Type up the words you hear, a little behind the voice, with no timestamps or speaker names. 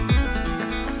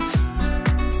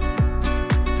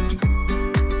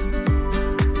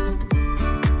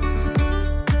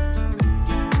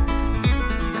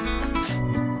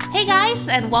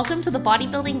and welcome to the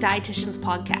Bodybuilding Dietitians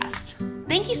Podcast.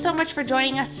 Thank you so much for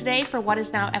joining us today for what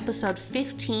is now episode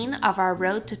 15 of our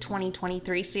Road to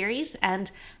 2023 series. And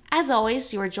as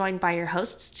always, you are joined by your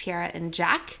hosts, Tiara and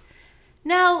Jack.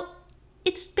 Now,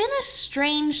 it's been a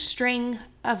strange string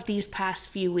of these past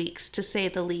few weeks, to say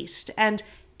the least. And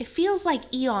it feels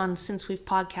like eons since we've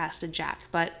podcasted, Jack.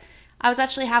 But I was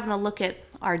actually having a look at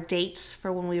our dates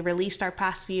for when we released our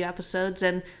past few episodes,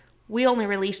 and we only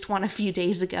released one a few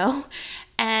days ago,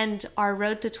 and our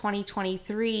Road to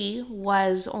 2023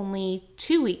 was only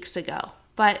 2 weeks ago.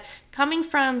 But coming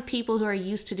from people who are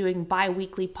used to doing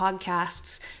bi-weekly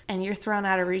podcasts and you're thrown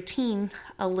out of routine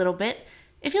a little bit,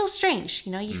 it feels strange.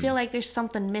 You feel like there's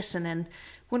something missing. And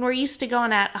when we're used to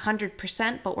going at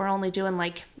 100%, but we're only doing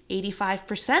like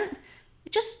 85%,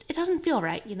 it doesn't feel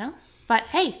right, But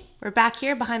hey, we're back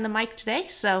here behind the mic today,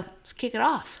 so let's kick it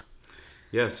off.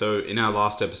 Yeah, so in our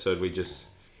last episode,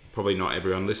 probably not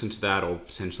everyone listened to that or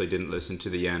potentially didn't listen to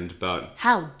the end, but...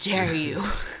 How dare you?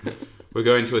 We're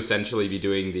going to essentially be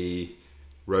doing the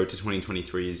Road to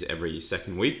 2023s every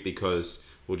second week because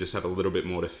we'll just have a little bit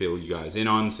more to fill you guys in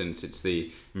on since it's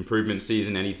the improvement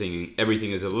season.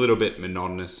 Everything is a little bit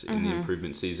monotonous in the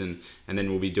improvement season. And then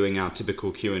we'll be doing our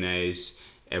typical Q&As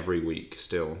every week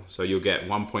still. So you'll get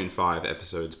 1.5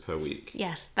 episodes per week.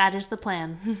 Yes, that is the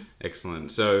plan.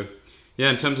 Excellent. So... yeah,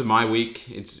 in terms of my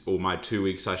week, or my 2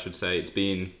 weeks, I should say, it's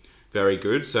been very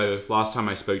good. So last time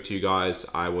I spoke to you guys,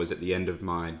 I was at the end of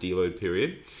my deload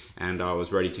period and I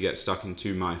was ready to get stuck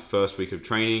into my first week of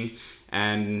training.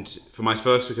 And for my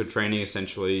first week of training,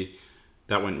 essentially,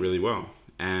 that went really well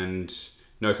and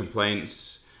no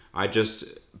complaints. I just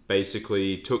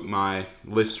basically took my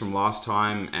lifts from last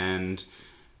time and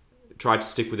tried to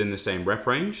stick within the same rep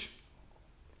range.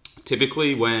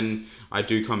 Typically, when I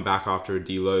do come back after a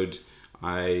deload,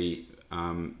 I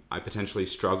potentially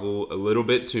struggle a little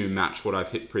bit to match what I've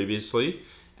hit previously,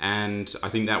 and I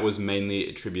think that was mainly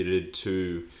attributed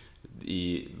to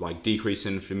the decrease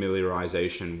in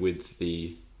familiarization with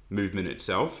the movement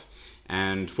itself.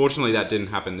 And fortunately, that didn't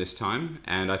happen this time,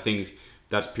 and I think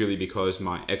that's purely because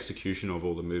my execution of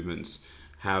all the movements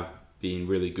have been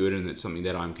really good, and it's something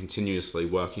that I'm continuously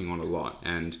working on a lot.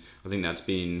 And I think that's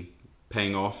been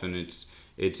paying off, and it's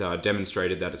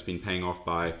demonstrated that it's been paying off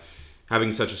by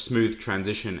having such a smooth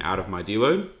transition out of my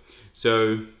deload.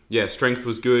 So yeah, strength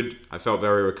was good. I felt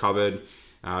very recovered.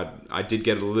 I did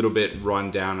get a little bit run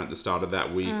down at the start of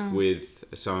that week with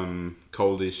some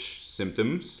coldish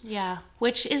symptoms. Yeah,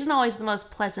 which isn't always the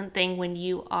most pleasant thing when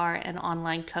you are an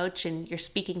online coach and you're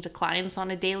speaking to clients on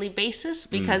a daily basis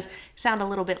because you sound a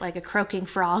little bit like a croaking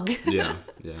frog. Yeah.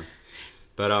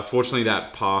 But fortunately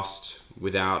that passed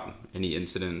without any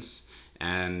incidents.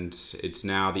 And it's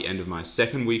now the end of my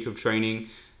second week of training.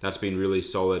 That's been really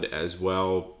solid as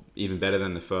well, even better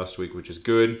than the first week, which is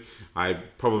good. I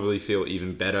probably feel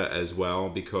even better as well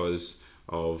because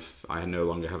I no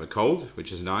longer have a cold,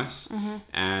 which is nice.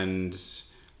 And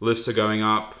lifts are going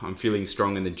up. I'm feeling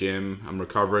strong in the gym. I'm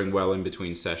recovering well in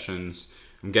between sessions.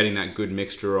 I'm getting that good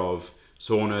mixture of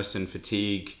soreness and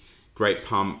fatigue, great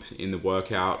pump in the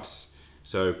workouts.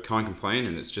 So can't complain,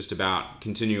 and it's just about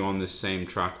continuing on this same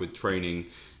track with training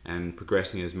and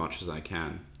progressing as much as I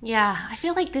can. Yeah, I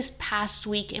feel like this past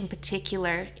week in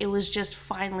particular, it was just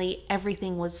finally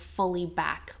everything was fully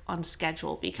back on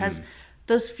schedule because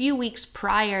those few weeks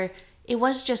prior, it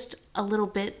was just a little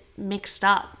bit mixed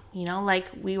up.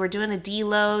 We were doing a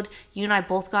deload, you and I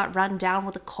both got run down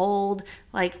with a cold,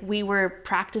 we were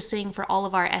practicing for all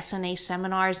of our SNA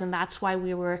seminars, and that's why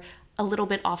we were a little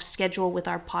bit off schedule with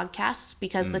our podcasts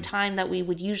because the time that we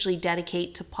would usually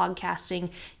dedicate to podcasting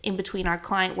in between our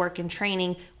client work and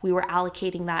training, we were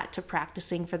allocating that to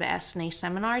practicing for the SNA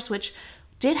seminars, which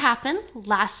did happen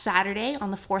last Saturday on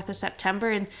the 4th of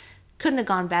September and couldn't have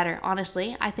gone better,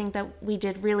 honestly. I think that we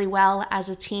did really well as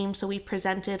a team. So we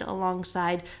presented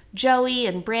alongside Joey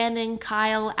and Brandon,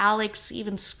 Kyle, Alex,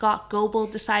 even Scott Goebel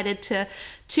decided to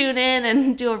tune in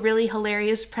and do a really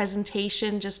hilarious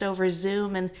presentation just over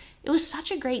Zoom. And it was such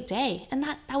a great day. And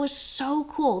that was so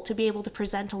cool to be able to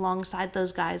present alongside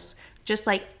those guys. Just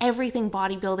everything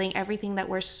bodybuilding, everything that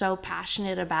we're so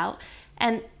passionate about.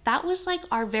 And that was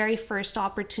our very first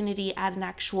opportunity at an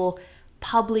actual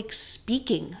public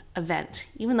speaking event.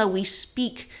 Even though we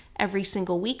speak every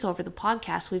single week over the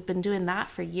podcast, we've been doing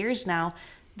that for years now.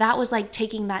 That was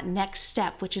taking that next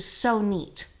step, which is so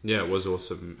neat. Yeah, it was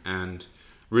awesome and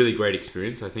really great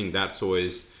experience. I think that's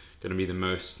always going to be the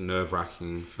most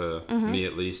nerve-wracking for me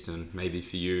at least, and maybe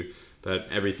for you. But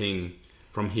everything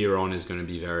from here on is going to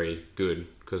be very good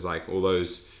because all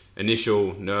those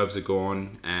initial nerves are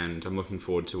gone, and I'm looking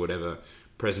forward to whatever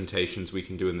presentations we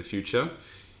can do in the future.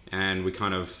 and we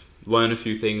kind of learn a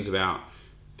few things about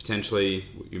potentially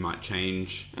you might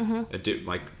change,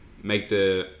 like make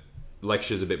the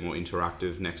lectures a bit more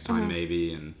interactive next time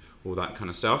maybe, and all that kind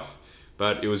of stuff.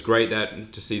 But it was great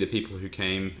to see the people who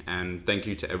came, and thank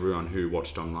you to everyone who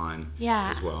watched online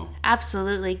as well.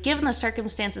 Absolutely. Given the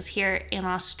circumstances here in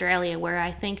Australia, where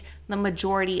I think the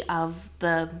majority of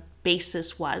the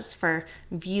basis was for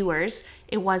viewers,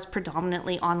 it was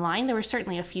predominantly online. There were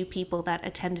certainly a few people that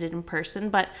attended it in person,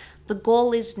 but the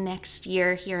goal is next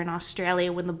year here in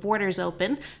Australia, when the borders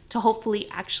open, to hopefully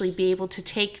actually be able to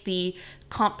take the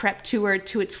comp prep tour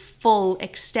to its full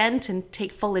extent and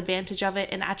take full advantage of it,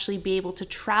 and actually be able to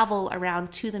travel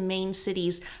around to the main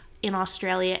cities in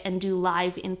Australia and do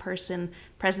live in-person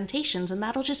presentations. And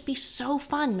that'll just be so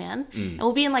fun, man. And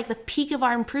we'll be in like the peak of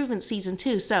our improvement season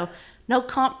too. So no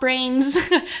comp brains,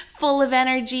 full of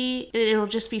energy. It'll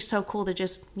just be so cool to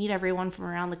just meet everyone from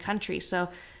around the country. So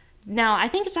now I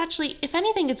think it's actually, if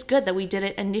anything, it's good that we did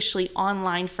it initially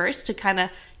online first to kind of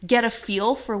get a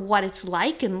feel for what it's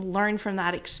like and learn from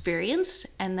that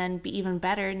experience, and then be even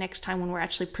better next time when we're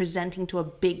actually presenting to a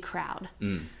big crowd.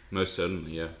 Most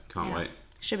certainly, yeah. Can't wait.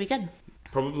 Should be good.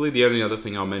 Probably the only other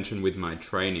thing I'll mention with my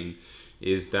training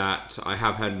is that I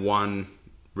have had one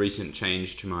recent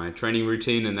change to my training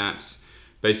routine, and that's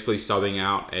basically subbing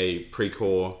out a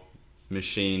pre-core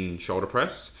machine shoulder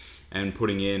press and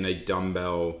putting in a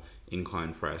dumbbell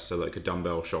incline press, so like a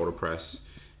dumbbell shoulder press.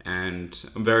 And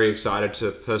I'm very excited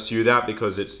to pursue that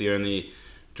because it's the only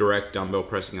direct dumbbell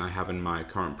pressing I have in my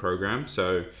current program.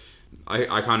 So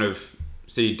I kind of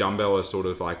see dumbbell as sort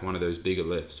of like one of those bigger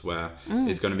lifts where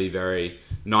it's going to be very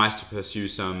nice to pursue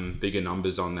some bigger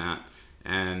numbers on that.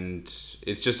 And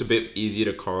it's just a bit easier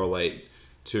to correlate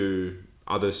to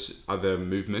other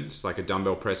movements, like a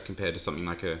dumbbell press compared to something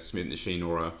like a Smith machine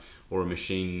or a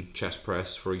machine chest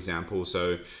press, for example.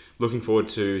 So looking forward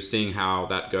to seeing how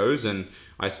that goes. And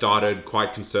I started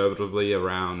quite conservatively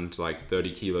around like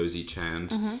 30 kilos each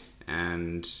hand.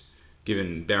 And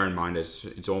bear in mind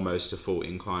it's almost a full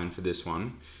incline for this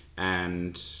one.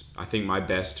 And I think my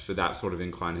best for that sort of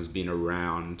incline has been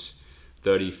around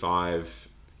 35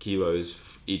 kilos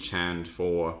each hand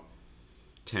for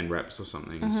 10 reps or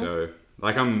something. So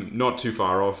like I'm not too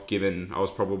far off, given I was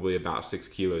probably about 6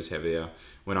 kilos heavier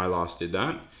when I last did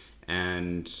that.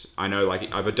 And I know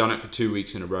like I've done it for 2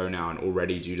 weeks in a row now, and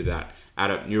already due to that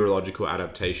neurological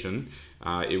adaptation,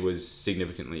 it was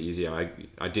significantly easier.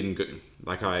 I didn't go,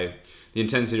 the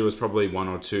intensity was probably 1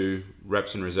 or 2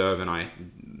 reps in reserve, and I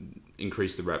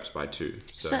increased the reps by 2.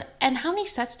 So and how many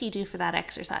sets do you do for that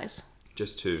exercise?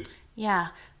 Just 2. Yeah.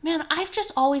 Man, I've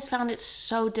just always found it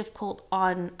so difficult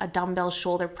on a dumbbell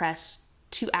shoulder press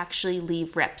to actually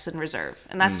leave reps in reserve.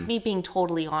 And that's me being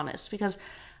totally honest, because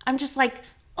I'm just like,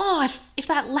 oh, if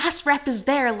that last rep is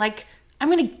there, like,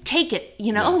 I'm going to take it,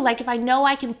 you know? Yeah. Like, if I know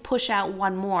I can push out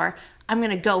one more, I'm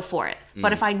going to go for it.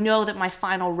 But if I know that my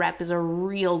final rep is a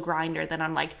real grinder, then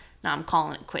I'm like, no, I'm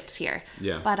calling it quits here.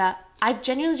 Yeah. But I've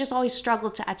genuinely just always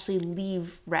struggled to actually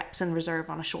leave reps in reserve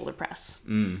on a shoulder press.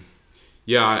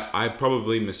 Yeah, I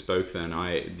probably misspoke then.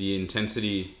 The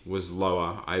intensity was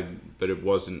lower, but it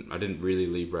wasn't. I didn't really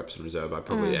leave reps in reserve. I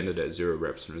probably ended at 0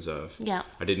 reps in reserve. Yeah.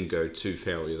 I didn't go to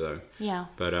failure though. Yeah.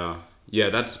 But yeah,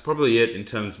 that's probably it in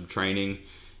terms of training.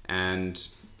 And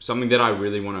something that I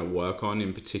really want to work on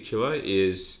in particular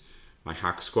is my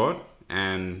hack squat,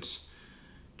 and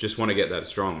just want to get that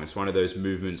strong. It's one of those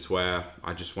movements where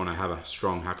I just want to have a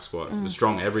strong hack squat.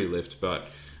 Strong every lift, but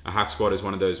a hack squat is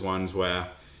one of those ones where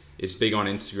it's big on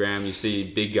Instagram. You see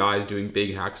big guys doing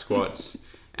big hack squats,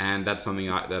 and that's something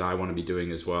that I want to be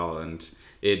doing as well. And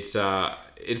it's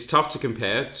tough to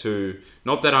compare to,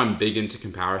 not that I'm big into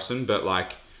comparison, but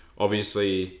like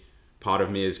obviously part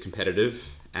of me is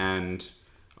competitive, and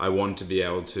I want to be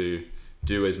able to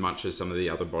do as much as some of the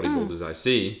other bodybuilders I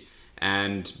see.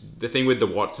 And the thing with the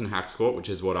Watson hack squat, which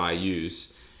is what I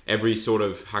use, every sort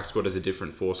of hack squat has a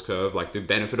different force curve. Like the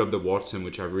benefit of the Watson,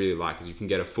 which I really like, is you can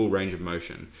get a full range of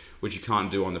motion, which you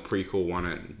can't do on the pre-core one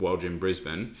at World Gym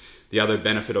Brisbane. The other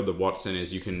benefit of the Watson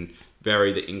is you can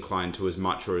vary the incline to as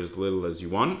much or as little as you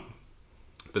want.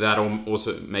 But that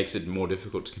also makes it more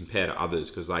difficult to compare to others,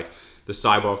 because like the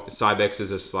Cybex is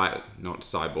a slight, not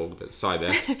cyborg, but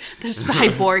Cybex. The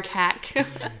cyborg hack.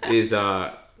 is,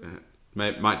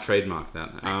 might trademark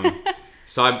that.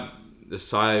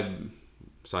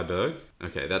 Cyberg?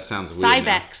 Okay, that sounds weird.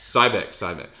 Cybex.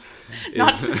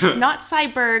 Not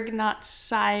Cyberg, not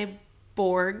Cyborg,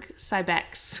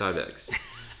 Cybex.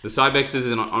 The Cybex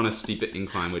is on a steeper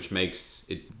incline, which makes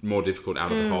it more difficult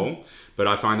out of the hole. But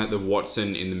I find that the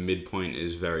Watson in the midpoint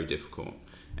is very difficult.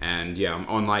 And yeah, I'm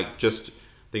on like just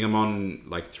think I'm on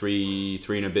like three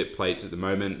and a bit plates at the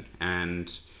moment,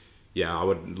 and yeah, I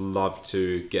would love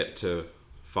to get to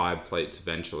 5 plates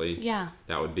eventually. Yeah.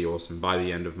 That would be awesome by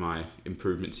the end of my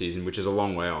improvement season, which is a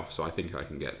long way off, so I think I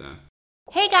can get there.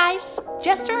 Hey guys,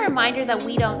 just a reminder that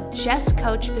we don't just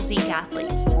coach physique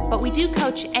athletes, but we do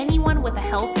coach anyone with a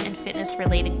health and fitness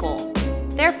related goal.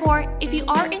 Therefore, if you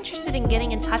are interested in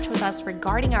getting in touch with us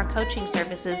regarding our coaching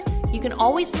services, you can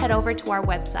always head over to our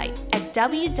website at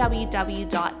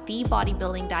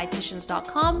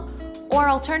www.thebodybuildingdietitians.com, or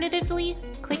alternatively,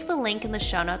 click the link in the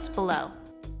show notes below.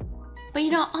 But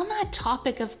on that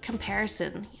topic of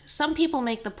comparison, some people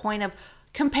make the point of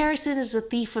comparison is a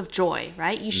thief of joy,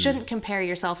 right? You shouldn't compare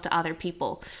yourself to other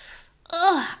people.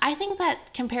 I think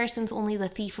that comparison's only the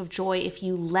thief of joy if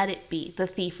you let it be the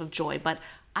thief of joy. But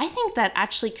I think that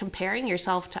actually comparing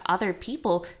yourself to other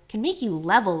people can make you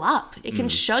level up. It can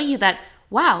show you that,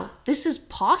 wow, this is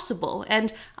possible.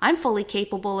 And I'm fully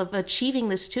capable of achieving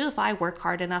this too if I work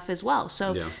hard enough as well.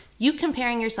 So you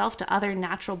comparing yourself to other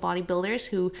natural bodybuilders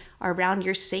who are around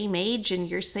your same age and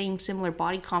your same similar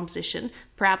body composition,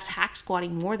 perhaps hack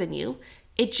squatting more than you,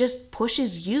 it just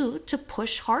pushes you to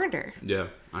push harder. Yeah,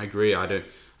 I agree. I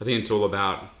think it's all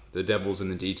about the devil's in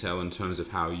the detail in terms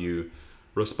of how you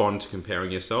respond to comparing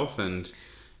yourself. And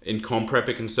in comp prep,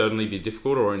 it can certainly be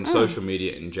difficult, or in social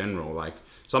media in general. Like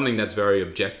something that's very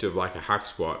objective, like a hack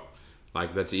squat,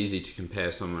 like that's easy to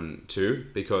compare someone to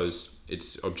because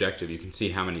it's objective. You can see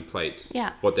how many plates,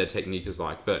 what their technique is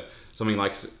like. But something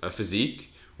like a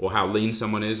physique or how lean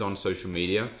someone is on social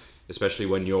media, especially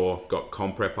when you're got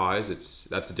comp prep eyes,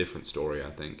 that's a different story, I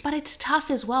think. But it's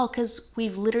tough as well because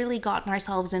we've literally gotten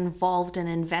ourselves involved and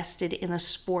invested in a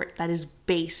sport that is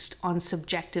based on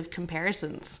subjective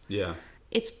comparisons. Yeah.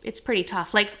 It's pretty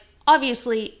tough. Like,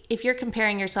 obviously, if you're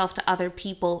comparing yourself to other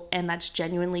people and that's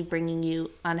genuinely bringing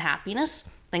you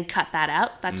unhappiness, then cut that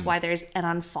out. That's why there's an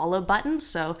unfollow button.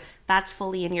 So that's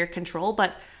fully in your control.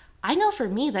 But I know for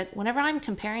me that whenever I'm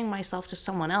comparing myself to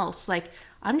someone else, like,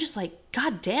 I'm just like,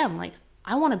 God damn, like,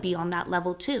 I want to be on that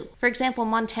level too. For example,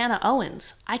 Montana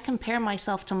Owens. I compare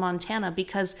myself to Montana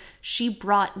because she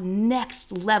brought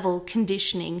next level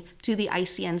conditioning to the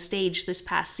ICN stage this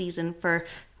past season for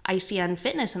ICN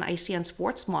Fitness and ICN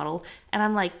Sports Model. And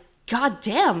I'm like, God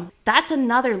damn, that's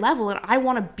another level and I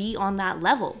want to be on that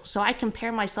level. So I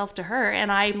compare myself to her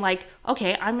and I'm like,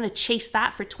 okay, I'm going to chase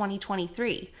that for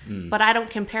 2023. But I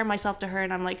don't compare myself to her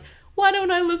and I'm like, why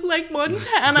don't I look like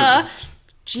Montana?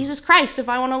 Jesus Christ, if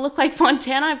I want to look like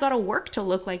Montana, I've got to work to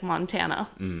look like Montana.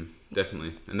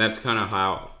 Definitely. And that's kind of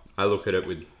how I look at it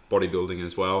with bodybuilding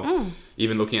as well.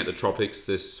 Even looking at the Tropics,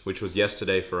 which was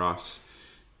yesterday for us,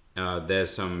 there's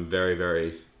some very,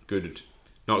 very good,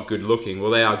 not good looking,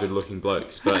 well, they are good looking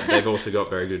blokes, but they've also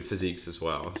got very good physiques as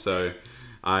well. So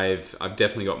I've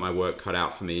definitely got my work cut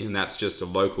out for me, and that's just a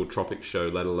local Tropic show,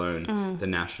 let alone the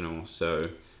national.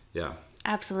 So yeah.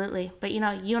 Absolutely. But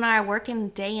you and I are working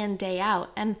day in, day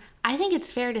out. And I think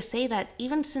it's fair to say that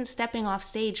even since stepping off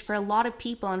stage, for a lot of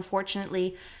people,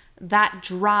 unfortunately, that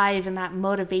drive and that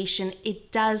motivation,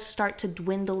 it does start to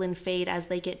dwindle and fade as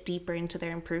they get deeper into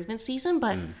their improvement season.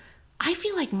 But I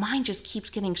feel like mine just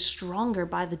keeps getting stronger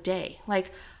by the day.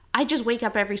 Like, I just wake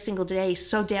up every single day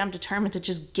so damn determined to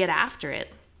just get after it.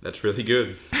 That's really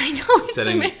good. I know.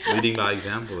 Leading by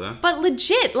example there. But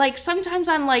legit, like, sometimes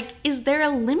I'm like, is there a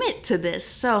limit to this?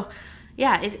 So,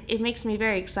 yeah, it makes me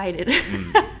very excited.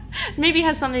 Maybe it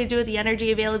has something to do with the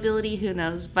energy availability. Who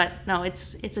knows? But no,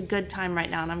 it's a good time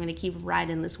right now, and I'm going to keep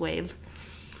riding this wave.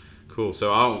 Cool.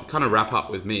 So I'll kind of wrap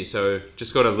up with me. So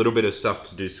just got a little bit of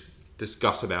stuff to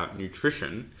discuss about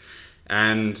nutrition.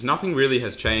 And nothing really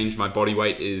has changed. My body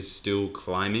weight is still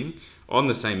climbing on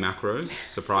the same macros.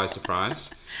 Surprise,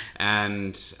 surprise.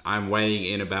 And I'm weighing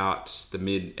in about the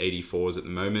mid 84s at the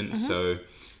moment. So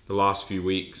the last few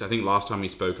weeks, I think last time we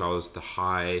spoke, I was the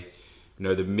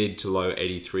mid to low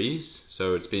 83s.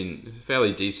 So it's been a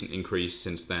fairly decent increase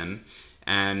since then.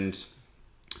 And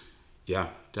yeah,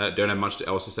 don't have much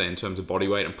else to say in terms of body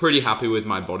weight. I'm pretty happy with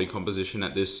my body composition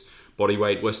at this body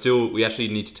weight. We actually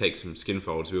need to take some skin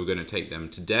folds. We were going to take them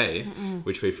today,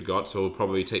 which we forgot. So we'll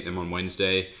probably take them on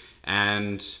Wednesday.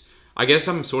 And I guess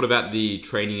I'm sort of at the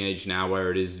training age now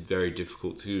where it is very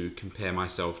difficult to compare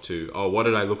myself to, what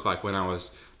did I look like when I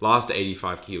was last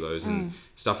 85 kilos and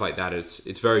stuff like that.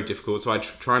 It's very difficult. So I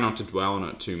try not to dwell on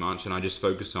it too much, and I just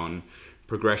focus on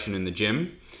progression in the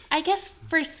gym. I guess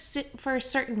for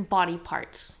certain body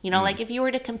parts, like if you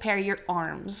were to compare your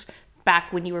arms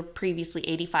back when you were previously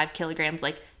 85 kilograms,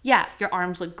 like, yeah, your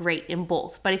arms look great in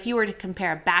both. But if you were to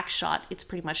compare a back shot, it's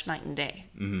pretty much night and day.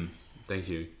 Thank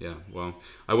you. Yeah. Well,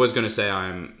 I was going to say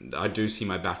I do see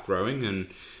my back growing, and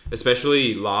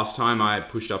especially last time I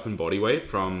pushed up in body weight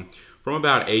from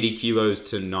about 80 kilos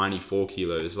to 94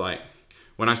 kilos. Like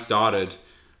when I started,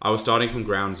 I was starting from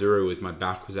ground zero with my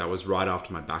back because that was right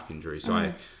after my back injury.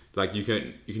 So you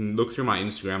can look through my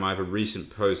Instagram. I have a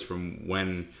recent post from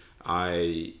when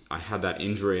I had that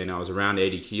injury and I was around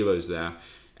 80 kilos there,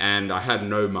 and I had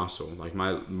no muscle. Like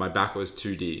my back was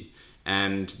 2D,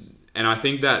 and I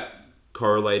think that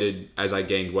correlated as I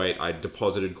gained weight. I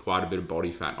deposited quite a bit of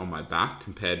body fat on my back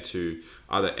compared to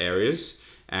other areas,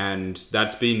 and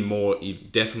that's been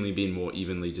definitely been more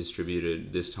evenly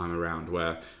distributed this time around,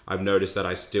 where I've noticed that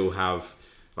I still have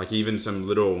like even some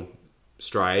little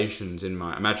striations in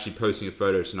I'm actually posting a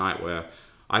photo tonight where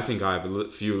I think I have a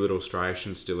few little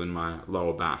striations still in my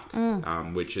lower back,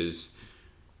 which is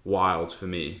wild for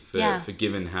me, for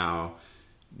given how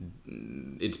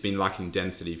it's been lacking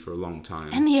density for a long time.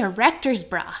 And the erectors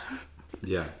bra.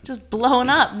 Yeah. Just blown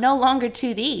up, no longer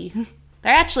 2D.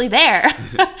 They're actually there.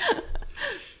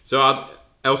 So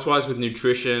elsewise with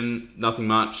nutrition, nothing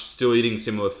much. Still eating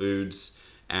similar foods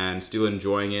and still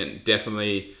enjoying it.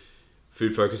 Definitely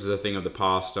food focus is a thing of the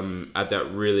past. I'm at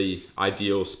that really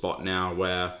ideal spot now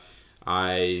where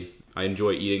I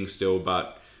enjoy eating still,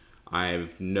 but I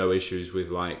have no issues with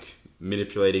like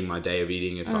manipulating my day of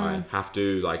eating if I have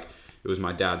to. Like it was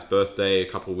my dad's birthday a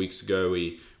couple of weeks ago.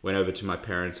 We went over to my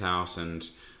parents' house and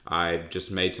I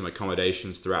just made some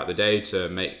accommodations throughout the day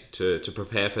to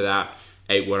prepare for that.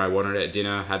 Ate what I wanted at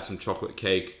dinner, had some chocolate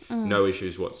cake, no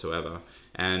issues whatsoever.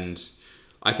 And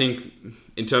I think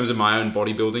in terms of my own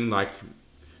bodybuilding, like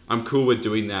I'm cool with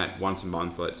doing that once a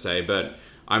month, let's say, but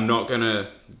I'm not gonna,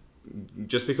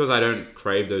 just because I don't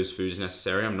crave those foods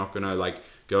necessarily, I'm not gonna like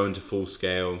go into full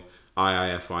scale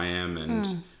IIFYM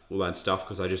and all that stuff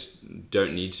because I just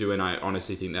don't need to. And I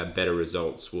honestly think that better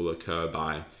results will occur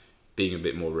by being a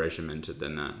bit more regimented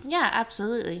than that. Yeah,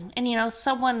 absolutely. And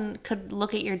someone could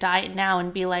look at your diet now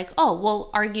and be like, oh, well,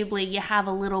 arguably you have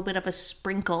a little bit of a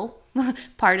sprinkle,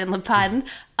 pardon the pun,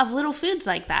 of little foods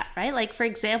like that, right? Like, for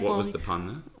example... What was the pun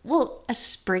there? Well, a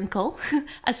sprinkle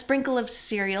of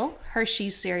cereal,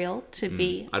 Hershey's cereal to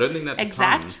be I don't think that's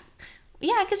exact. A pun.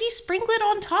 Yeah, because you sprinkle it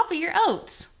on top of your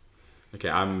oats. Okay,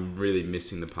 I'm really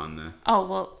missing the pun there. Oh,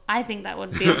 well, I think that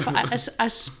would be a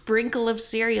sprinkle of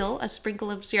cereal,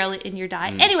 in your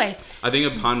diet. Anyway. I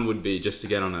think a pun would be, just to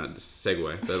get on a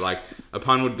segue, but like a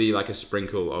pun would be like a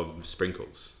sprinkle of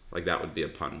sprinkles. Like that would be a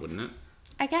pun, wouldn't it?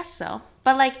 I guess so.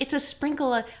 But like it's a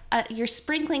sprinkle, you're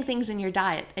sprinkling things in your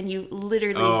diet and you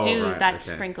literally do that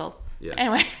sprinkle. Yeah.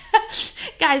 Anyway,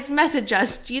 guys, message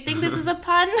us. Do you think this is a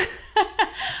pun?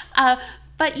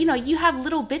 But, you have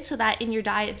little bits of that in your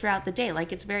diet throughout the day.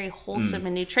 Like, it's very wholesome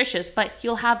and nutritious. But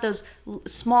you'll have those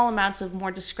small amounts of more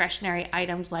discretionary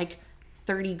items like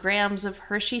 30 grams of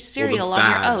Hershey's cereal on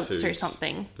your oats foods, or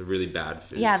something. The really bad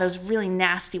foods. Yeah, those really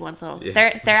nasty ones, though.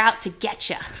 Yeah. They're out to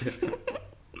get you.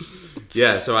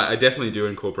 Yeah, so I definitely do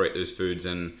incorporate those foods.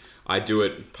 And I do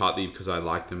it partly because I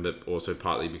like them, but also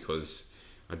partly because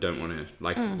I don't want to...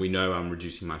 Like, we know I'm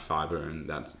reducing my fiber and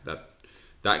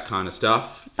that kind of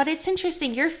stuff. But it's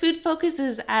interesting. Your food focus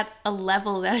is at a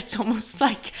level that it's almost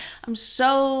like I'm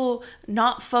so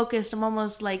not focused. I'm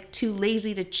almost like too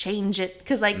lazy to change it.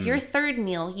 Because like your third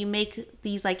meal, you make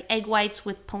these like egg whites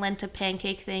with polenta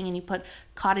pancake thing and you put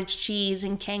cottage cheese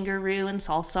and kangaroo and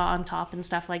salsa on top and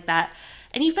stuff like that.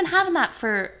 And you've been having that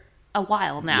for a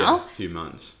while now. Yeah, a few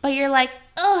months. But you're like,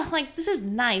 oh, like this is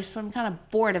nice, but I'm kind of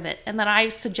bored of it. And then I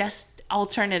suggest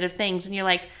alternative things and you're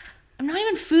like, I'm not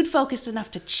even food focused enough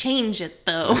to change it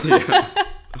though.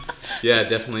 Yeah,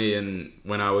 definitely. And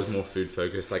when I was more food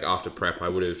focused, like after prep, I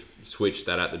would have switched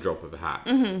that at the drop of a hat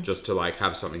just to like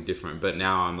have something different. But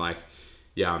now I'm like,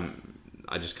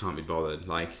 I just can't be bothered.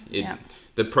 Like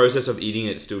the process of eating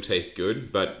it still tastes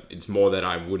good, but it's more that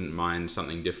I wouldn't mind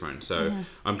something different. So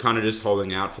I'm kind of just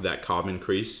holding out for that carb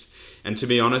increase. And to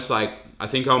be honest, like I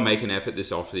think I'll make an effort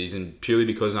this off season purely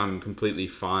because I'm completely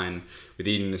fine with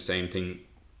eating the same thing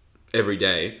every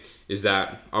day, is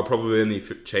that I'll probably only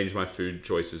change my food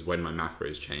choices when my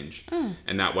macros change.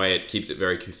 And that way it keeps it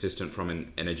very consistent from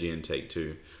an energy intake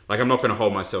too. Like I'm not going to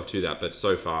hold myself to that, but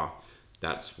so far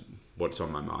that's what's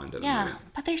on my mind at the moment.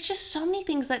 But there's just so many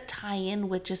things that tie in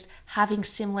with just having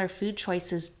similar food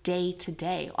choices day to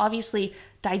day. Obviously,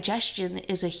 digestion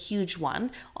is a huge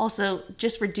one. Also,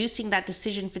 just reducing that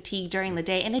decision fatigue during the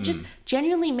day. And it just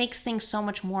genuinely makes things so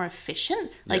much more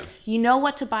efficient. Like, you know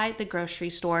what to buy at the grocery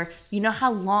store. You know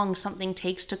how long something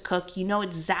takes to cook. You know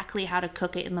exactly how to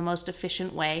cook it in the most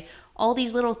efficient way. All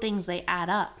these little things, they add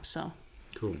up. So,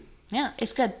 cool. Yeah,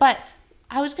 it's good. But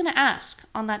I was going to ask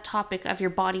on that topic of your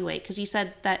body weight, because you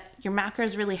said that your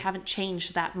macros really haven't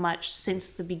changed that much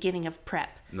since the beginning of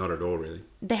prep. Not at all, really.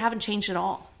 They haven't changed at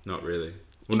all. Not really.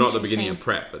 Well, not the beginning of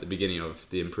prep, but the beginning of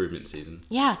the improvement season.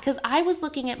 Yeah, because I was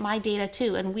looking at my data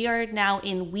too, and we are now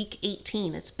in week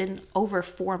 18. It's been over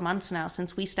 4 months now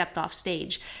since we stepped off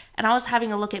stage. And I was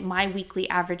having a look at my weekly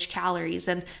average calories.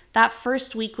 And that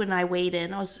first week when I weighed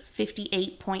in, I was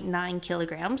 58.9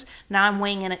 kilograms. Now I'm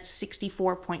weighing in at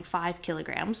 64.5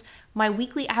 kilograms. My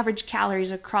weekly average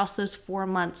calories across those 4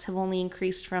 months have only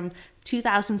increased from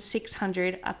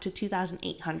 2,600 up to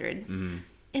 2,800. Mm-hmm.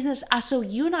 So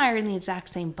you and I are in the exact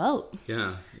same boat.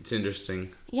 Yeah, it's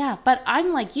interesting. Yeah, but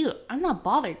I'm like you. I'm not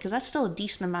bothered because that's still a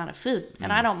decent amount of food.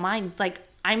 And I don't mind. Like,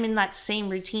 I'm in that same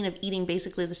routine of eating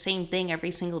basically the same thing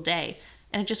every single day.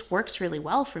 And it just works really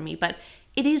well for me. But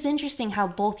it is interesting how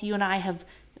both you and I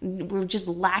we've just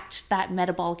lacked that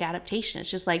metabolic adaptation. It's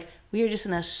just like we are just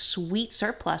in a sweet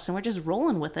surplus and we're just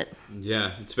rolling with it.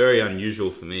 Yeah, it's very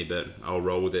unusual for me, but I'll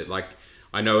roll with it. Like,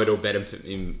 I know it'll benefit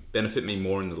me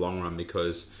more in the long run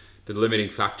because the limiting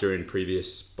factor in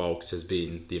previous bulks has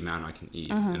been the amount I can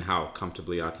eat and how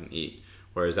comfortably I can eat.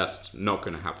 Whereas that's not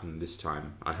going to happen this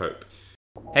time, I hope.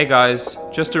 Hey guys,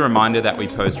 just a reminder that we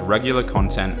post regular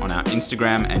content on our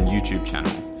Instagram and YouTube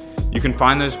channel. You can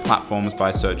find those platforms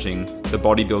by searching The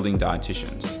Bodybuilding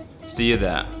Dietitians. See you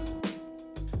there.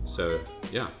 So,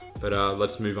 yeah, but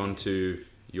let's move on to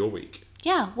your week.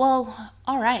 Yeah, well,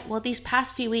 all right. Well, these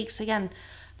past few weeks, again,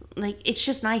 like, it's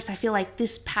just nice. I feel like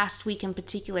this past week in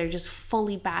particular, just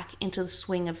fully back into the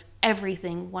swing of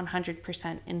everything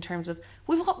 100% in terms of,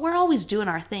 we're always doing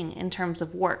our thing in terms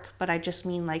of work, but I just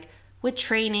mean like with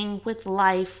training, with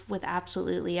life, with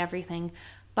absolutely everything.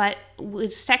 But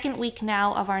it's second week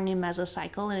now of our new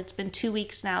mesocycle, and it's been 2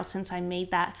 weeks now since I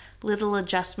made that little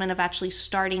adjustment of actually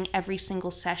starting every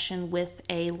single session with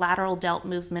a lateral delt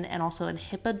movement and also a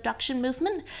hip abduction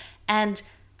movement. And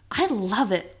I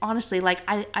love it, honestly. Like,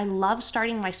 I love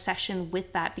starting my session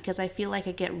with that because I feel like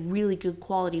I get really good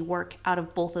quality work out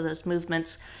of both of those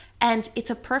movements. And it's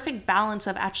a perfect balance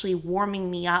of actually warming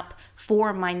me up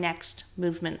for my next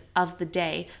movement of the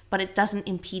day, but it doesn't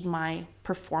impede my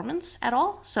performance at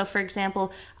all. So for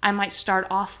example, I might start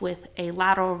off with a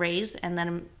lateral raise and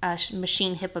then a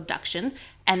machine hip abduction,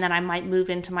 and then I might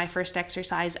move into my first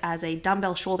exercise as a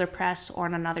dumbbell shoulder press, or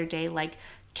on another day like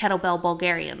kettlebell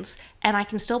Bulgarians, and I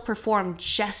can still perform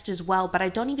just as well, but I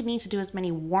don't even need to do as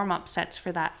many warm-up sets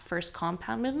for that first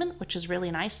compound movement, which is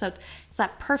really nice. So it's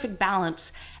that perfect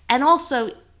balance. And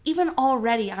also, even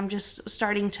already, I'm just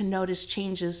starting to notice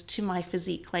changes to my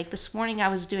physique. Like this morning I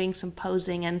was doing some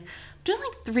posing, and I'm doing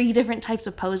like 3 different types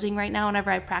of posing right now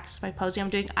whenever I practice my posing. I'm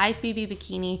doing IFBB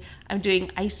bikini, I'm doing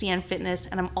ICN fitness,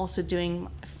 and I'm also doing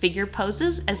figure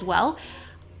poses as well.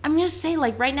 I'm going to say,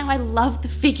 like, right now I love the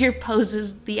figure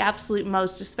poses the absolute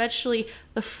most, especially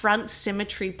the front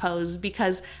symmetry pose,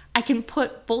 because I can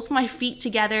put both my feet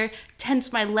together,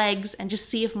 tense my legs, and just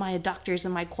see if my adductors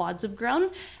and my quads have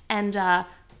grown. And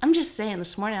I'm just saying,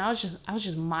 this morning I was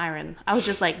just miring. I was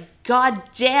just like, God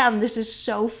damn, this is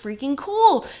so freaking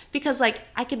cool, because like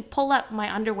I can pull up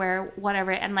my underwear,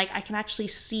 whatever, and like I can actually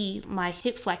see my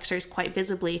hip flexors quite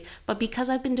visibly. But because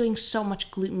I've been doing so much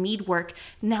glute med work,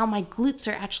 now my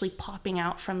glutes are actually popping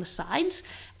out from the sides,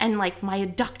 and like my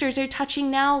adductors are touching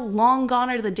now. Long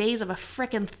gone are the days of a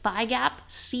frickin' thigh gap.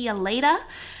 See ya later.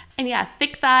 And yeah,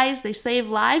 thick thighs, they save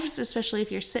lives, especially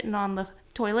if you're sitting on the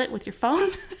toilet with your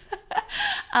phone.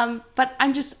 But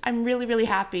I'm really, really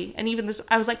happy. And even this,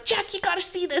 I was like, Jack, you gotta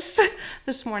see this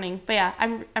this morning. But yeah,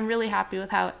 I'm really happy with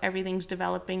how everything's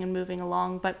developing and moving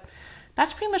along. But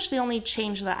that's pretty much the only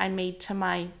change that I made to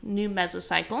my new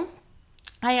mesocycle.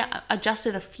 I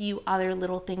adjusted a few other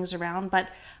little things around, but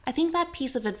I think that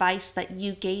piece of advice that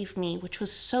you gave me, which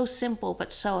was so simple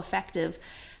but so effective,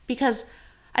 because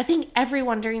I think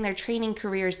everyone during their training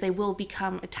careers, they will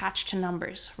become attached to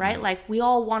numbers, right? Like we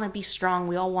all want to be strong.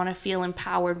 We all want to feel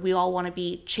empowered. We all want to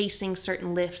be chasing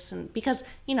certain lifts, and because,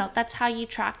 you know, that's how you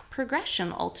track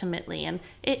progression ultimately. And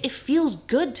it feels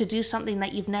good to do something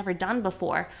that you've never done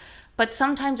before. But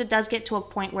sometimes it does get to a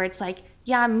point where it's like,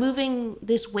 yeah, I'm moving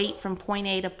this weight from point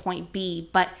A to point B,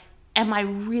 but am I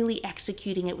really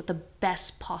executing it with the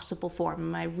best possible form?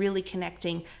 Am I really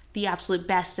connecting the absolute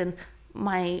best? And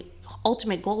my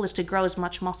ultimate goal is to grow as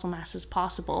much muscle mass as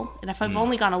possible. And if I've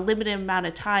only got a limited amount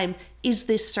of time, is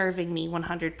this serving me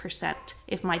 100%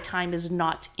 if my time is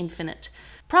not infinite?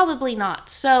 Probably not.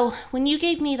 So when you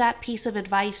gave me that piece of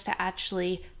advice to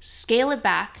actually scale it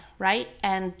back, right,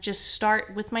 and just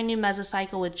start with my new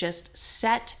mesocycle with just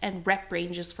set and rep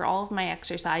ranges for all of my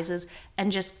exercises,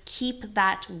 and just keep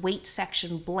that weight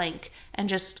section blank and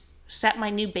just set my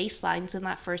new baselines in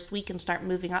that first week and start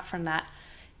moving up from that,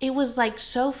 it was like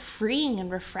so freeing and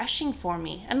refreshing for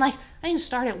me. And like, I didn't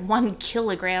start at 1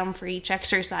 kilogram for each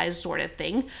exercise sort of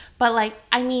thing. But like,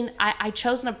 I mean, I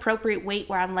chose an appropriate weight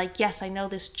where I'm like, yes, I know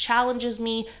this challenges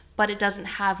me, but it doesn't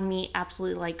have me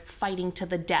absolutely like fighting to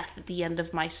the death at the end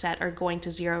of my set or going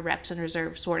to 0 reps in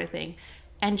reserve sort of thing.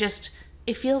 And just,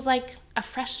 it feels like a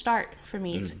fresh start for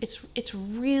me. It's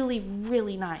really,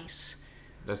 really nice.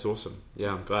 That's awesome.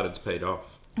 Yeah, I'm glad it's paid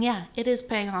off. Yeah, it is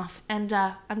paying off. And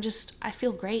I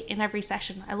feel great in every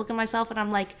session. I look at myself and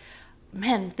I'm like,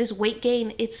 man, this weight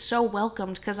gain, it's so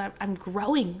welcomed because I'm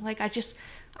growing. Like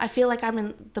I feel like I'm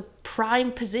in the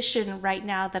prime position right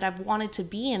now that I've wanted to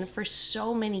be in for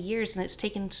so many years. And it's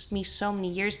taken me so many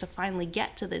years to finally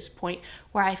get to this point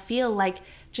where I feel like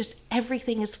just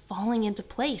everything is falling into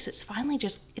place. It's finally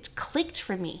it's clicked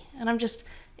for me. And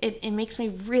it makes me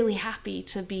really happy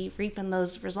to be reaping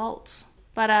those results.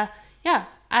 But yeah,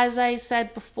 as I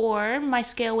said before, my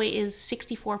scale weight is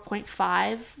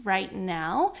 64.5 right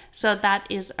now. So that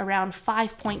is around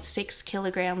 5.6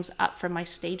 kilograms up from my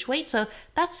stage weight. So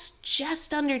that's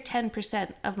just under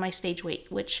 10% of my stage weight,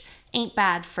 which ain't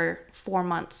bad for 4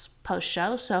 months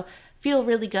post-show. So feel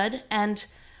really good. And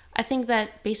I think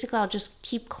that basically I'll just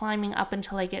keep climbing up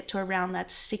until I get to around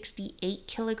that 68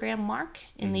 kilogram mark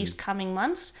in these coming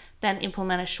months, then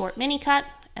implement a short mini cut,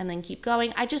 and then keep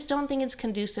going. I just don't think it's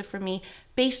conducive for me,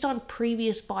 based on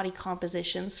previous body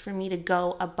compositions, for me to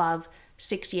go above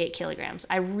 68 kilograms.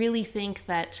 I really think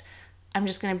that I'm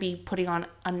just going to be putting on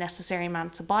unnecessary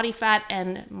amounts of body fat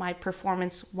and my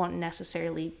performance won't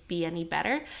necessarily be any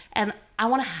better. And I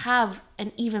want to have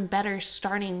an even better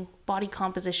starting body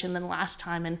composition than last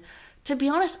time. And to be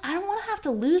honest, I don't want to have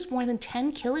to lose more than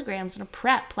 10 kilograms in a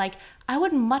prep. Like, I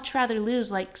would much rather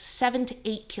lose like 7 to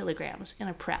 8 kilograms in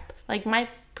a prep. Like my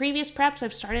previous preps,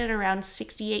 I've started at around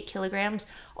 68 kilograms,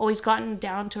 always gotten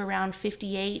down to around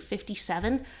 58,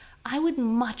 57. I would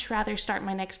much rather start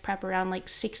my next prep around like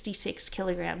 66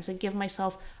 kilograms and give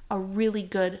myself a really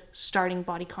good starting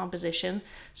body composition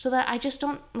so that I just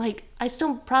don't I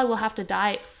still probably will have to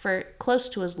diet for close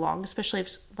to as long, especially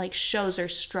if like shows are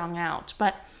strung out.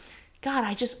 But God,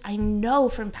 I know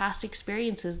from past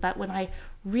experiences that when I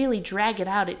really drag it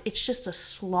out, it's just a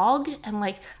slog and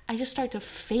like I just start to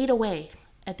fade away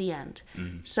at the end.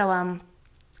 So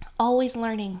always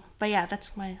learning. But yeah,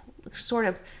 that's my sort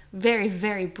of very,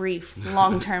 very brief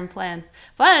long-term plan.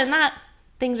 But other than that,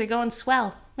 things are going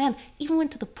swell. Man, even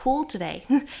went to the pool today.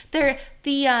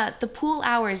 The pool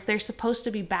hours, they're supposed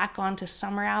to be back onto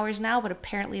summer hours now, but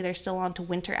apparently they're still on to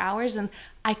winter hours. And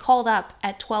I called up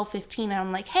at 12:15 and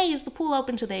I'm like, hey, is the pool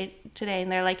open today?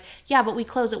 And they're like, yeah, but we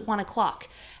close at 1 o'clock.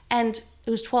 And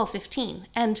it was 12:15.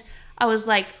 And I was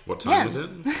like, what time is it?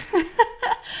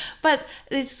 But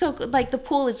it's so like the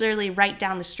pool is literally right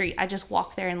down the street. I just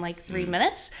walked there in like 3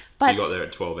 minutes. But so you got there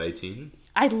at 12:18?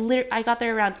 I got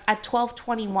there around at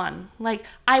 12:21. Like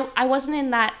I wasn't in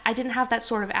that, I didn't have that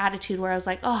sort of attitude where I was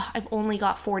like, oh, I've only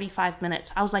got 45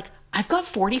 minutes. I was like, I've got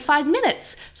 45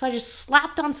 minutes. So I just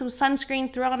slapped on some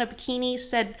sunscreen, threw on a bikini,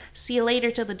 said, see you later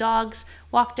to the dogs,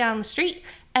 walked down the street.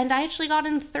 And I actually got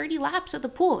in 30 laps at the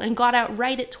pool and got out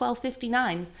right at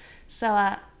 12:59. So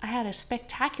I had a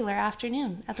spectacular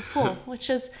afternoon at the pool, which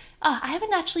is, I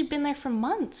haven't actually been there for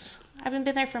months. I haven't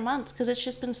been there for months because it's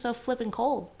just been so flippin'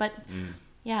 cold. But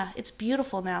yeah, it's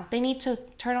beautiful now. They need to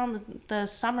turn on the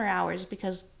summer hours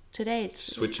because today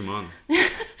it's... Switch them on.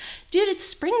 Dude, it's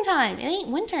springtime. It ain't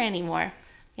winter anymore.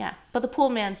 Yeah, but the pool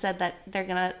man said that they're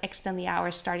going to extend the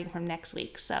hours starting from next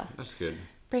week. So that's good.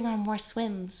 Bring on more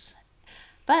swims.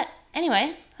 But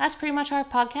anyway, that's pretty much our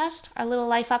podcast, our little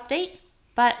life update.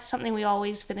 But something we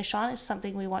always finish on is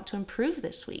something we want to improve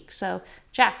this week. So,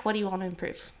 Jack, what do you want to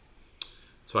improve?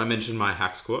 So I mentioned my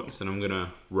hack squats, and I'm going to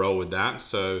roll with that.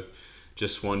 So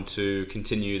just want to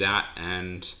continue that.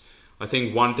 And I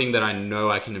think one thing that I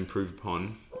know I can improve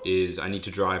upon is I need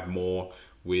to drive more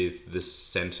with the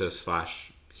center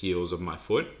 / heels of my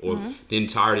foot, or the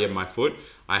entirety of my foot.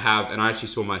 And I actually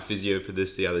saw my physio for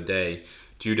this the other day,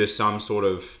 due to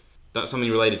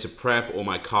something related to prep or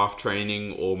my calf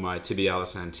training or my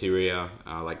tibialis anterior,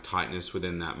 like tightness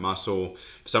within that muscle.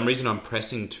 For some reason, I'm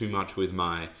pressing too much with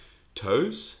my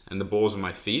toes and the balls of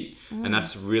my feet, and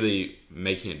that's really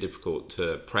making it difficult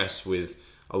to press with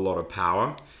a lot of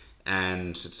power.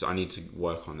 And I need to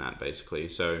work on that basically.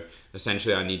 So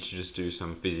essentially, I need to just do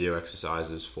some physio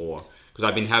exercises because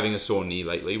I've been having a sore knee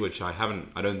lately, which I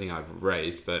don't think I've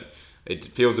raised, but it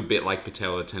feels a bit like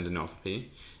patellar tendinopathy.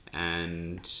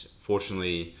 And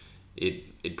fortunately,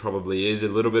 it probably is a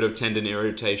little bit of tendon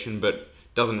irritation, but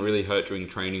doesn't really hurt during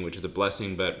training, which is a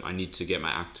blessing, but I need to get my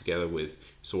act together with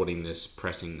sorting this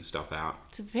pressing stuff out.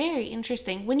 It's very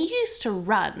interesting. When you used to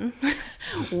run,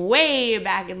 way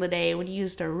back in the day when you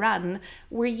used to run,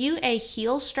 were you a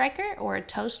heel striker or a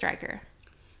toe striker?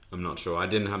 I'm not sure. I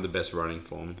didn't have the best running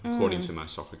form, according to my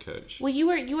soccer coach. Well, you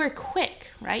were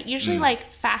quick, right? Usually like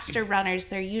faster runners,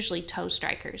 they're usually toe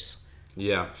strikers.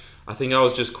 Yeah. I think I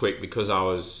was just quick because I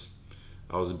was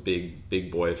a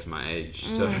big boy for my age,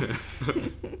 so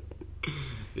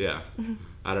yeah.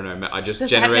 I don't know. I just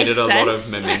generated a lot of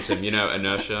momentum,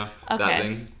 inertia, that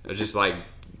thing. I just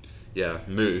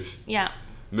move. Yeah.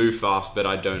 Move fast, but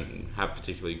I don't have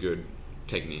particularly good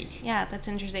technique. Yeah, that's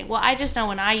interesting. Well, I just know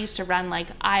when I used to run, like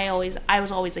I was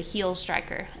always a heel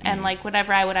striker, and like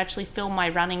whenever I would actually film my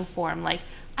running form, like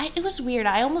it was weird.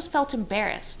 I almost felt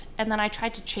embarrassed, and then I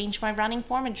tried to change my running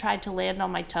form and tried to land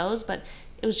on my toes, but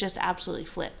it was just absolutely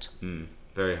flipped.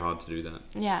 Very hard to do that.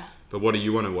 Yeah. But what do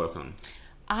you want to work on?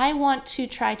 I want to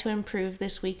try to improve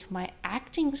this week my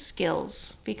acting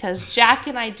skills, because Jack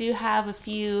and I do have a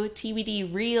few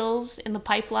TBD reels in the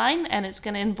pipeline, and it's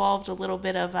going to involve a little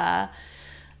bit of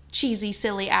cheesy,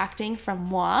 silly acting from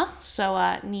moi.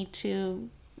 So need to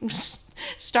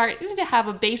start to have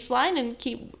a baseline and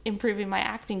keep improving my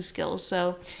acting skills.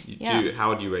 So How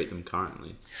would you rate them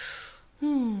currently?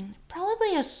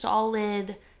 Probably a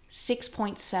solid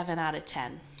 6.7 out of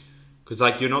 10.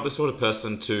 Because you're not the sort of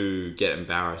person to get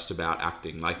embarrassed about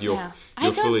acting. I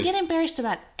don't get embarrassed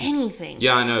about anything.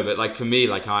 Yeah, I know, but for me,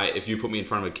 if you put me in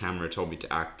front of a camera and told me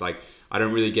to act, I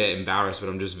don't really get embarrassed, but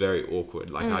I'm just very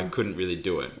awkward. I couldn't really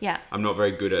do it. Yeah. I'm not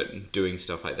very good at doing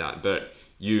stuff like that. But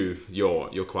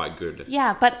you're quite good.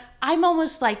 Yeah, but I'm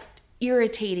almost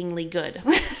irritatingly good.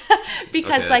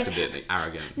 Because that's a bit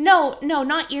arrogant. No,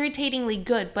 not irritatingly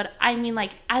good, but I mean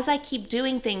as I keep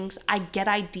doing things, I get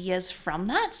ideas from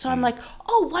that. So I'm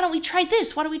oh, why don't we try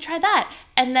this? Why don't we try that?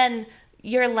 And then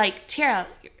you're like, Tara,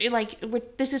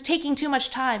 this is taking too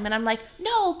much time. And I'm like,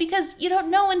 no, because you don't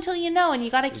know until you know, and you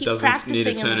got to keep practicing. It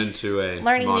doesn't need to turn into a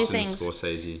learning Martin new things.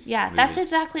 Scorsese Yeah, movie. That's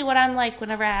exactly what I'm like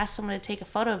whenever I ask someone to take a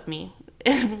photo of me.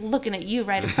 Looking at you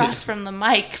right across from the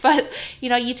mic, but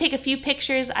you take a few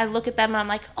pictures, I look at them and I'm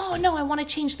like, oh no, I want to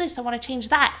change this, I want to change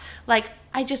that.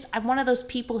 I'm one of those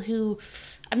people who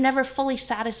I'm never fully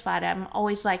satisfied. I'm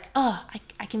always like, oh,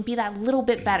 I can be that little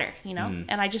bit better,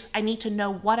 and I need to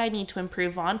know what I need to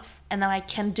improve on, and then I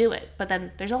can do it. But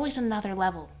then there's always another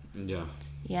level. Yeah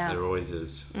there always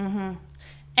is.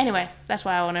 Anyway, that's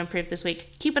why I want to improve this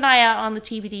week. Keep an eye out on the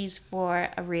TBDs for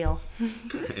a reel.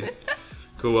 Great.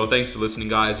 Cool. Well, thanks for listening,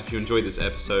 guys. If you enjoyed this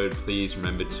episode, please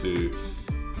remember to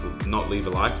not leave a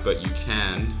like, but you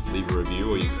can leave a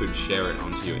review, or you could share it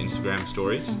onto your Instagram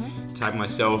stories. Tag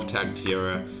myself, tag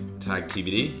Tiara, tag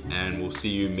TBD, and we'll see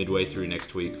you midway through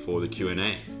next week for the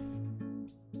Q&A.